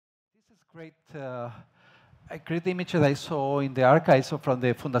is great. A great image that I saw in the archives from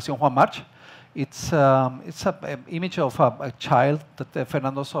the Fundación Juan March. It's an image of a child that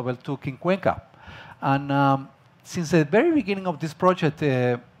Fernando Zóbel took in Cuenca. And since the very beginning of this project,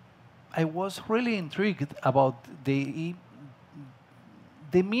 I was really intrigued about the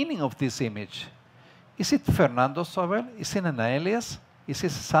meaning of this image. Is it Fernando Zóbel? Is it an alias? Is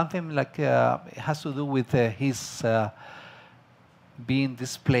it something like it has to do with his being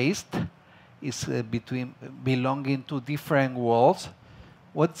displaced? Is between belonging to different worlds?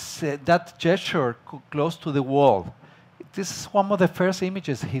 What's that gesture close to the wall? This is one of the first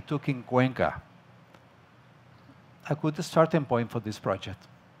images he took in Cuenca. A good starting point for this project.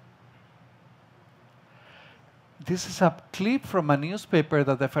 This is a clip from a newspaper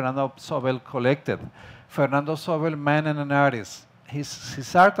that Fernando Zóbel collected. Fernando Zóbel, Man and an Artist.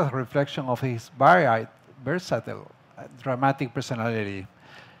 His art is a reflection of his versatile, dramatic personality.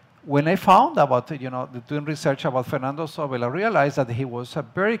 When I found about, doing research about Fernando Zóbel, I realized that he was a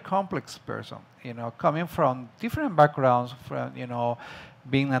very complex person, coming from different backgrounds, from,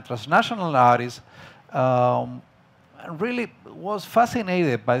 being a transnational artist, really was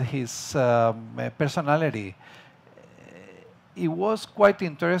fascinated by his personality. It was quite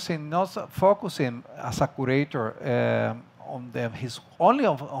interesting not focusing as a curator on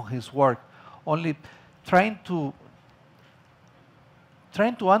his work, only trying to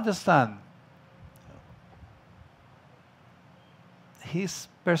understand his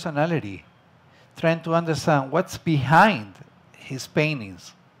personality, trying to understand what's behind his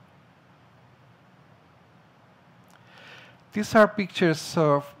paintings. These are pictures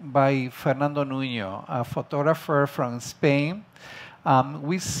by Fernando Nuño, a photographer from Spain.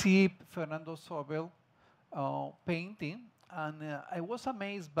 We see Fernando Zóbel painting, and I was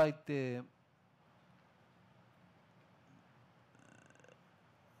amazed by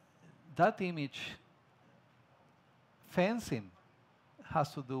that image. Fencing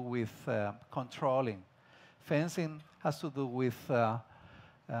has to do with controlling. Fencing has to do with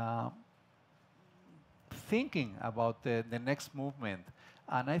thinking about the next movement.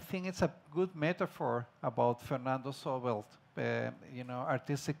 And I think it's a good metaphor about Fernando Zóbel's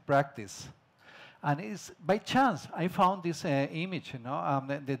artistic practice. And it's by chance I found this image.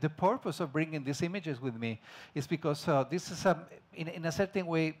 The purpose of bringing these images with me is because this is, in a certain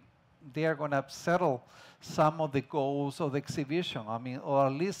way, they are going to settle some of the goals of the exhibition. I mean, or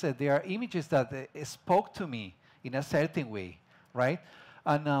at least they are images that spoke to me in a certain way, right?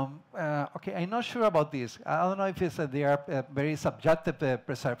 And okay, I'm not sure about this. I don't know if it's, they are very subjective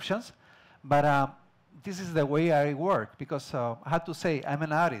perceptions, but this is the way I work, because I have to say I'm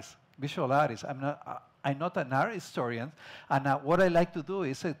an artist, visual artist. I'm not an art historian, and what I like to do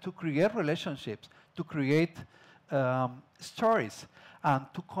is to create relationships, to create stories, and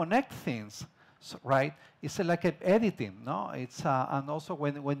to connect things, right? It's like editing, no? It's and also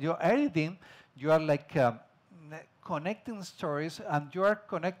when you're editing, you are like connecting stories, and you are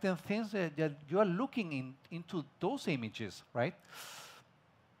connecting things that you are looking into those images, right?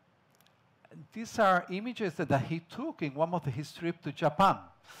 These are images that he took in one of his trips to Japan.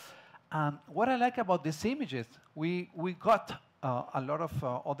 And what I like about these images, we got a lot of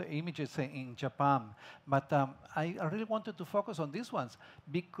other images in Japan, but I really wanted to focus on these ones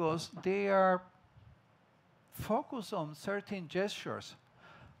because they are focused on certain gestures.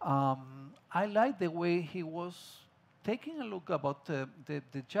 I like the way he was taking a look about the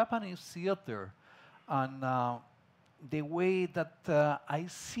Japanese theater, and the way that I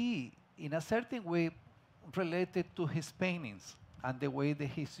see, in a certain way, related to his paintings, and the way that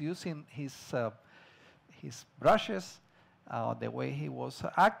he's using his brushes, the way he was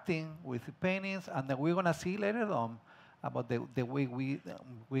acting with the paintings, and that we're going to see later on about the way we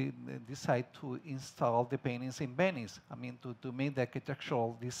decide to install the paintings in Venice, I mean, to make the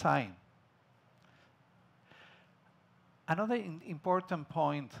architectural design. Another important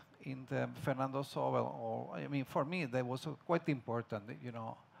point in the Fernando Zóbel, or I mean, for me, that was quite important,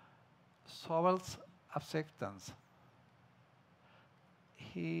 Zóbel's acceptance.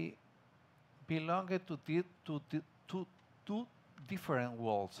 He belonged to two different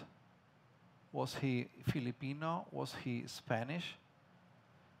worlds. Was he Filipino? Was he Spanish?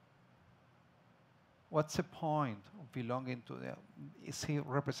 What's the point of belonging to the? Is he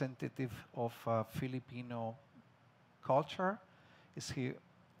representative of Filipino culture? Is he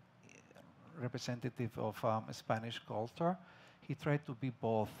representative of Spanish culture? He tried to be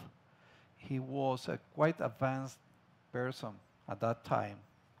both. He was a quite advanced person at that time.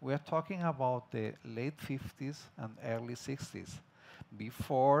 We are talking about the late 50s and early 60s,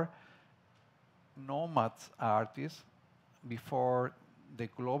 before nomad artists, before the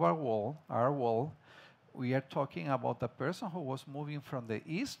global wall, our wall, we are talking about the person who was moving from the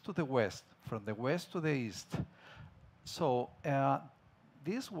east to the west, from the west to the east. So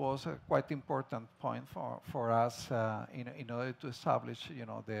this was a quite important point for us in order to establish,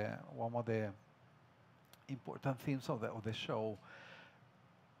 one of the important themes of the show.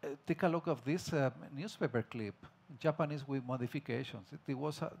 Take a look of this newspaper clip, Japanese with modifications. It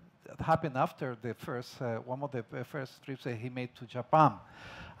was it happened after the first one of the first trips that he made to Japan.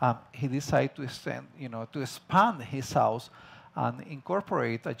 He decided to extend, to expand his house and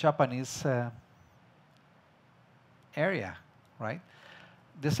incorporate a Japanese area, right?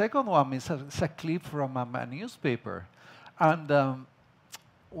 The second one is a clip from a newspaper, and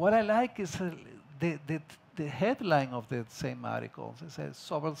what I like is the headline of the same article. It says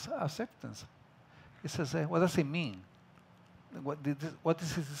Zóbel's acceptance. It says, what does it mean? What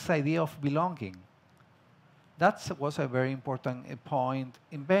is this idea of belonging? That was a very important point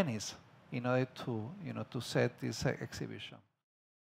in Venice in order to, to set this exhibition.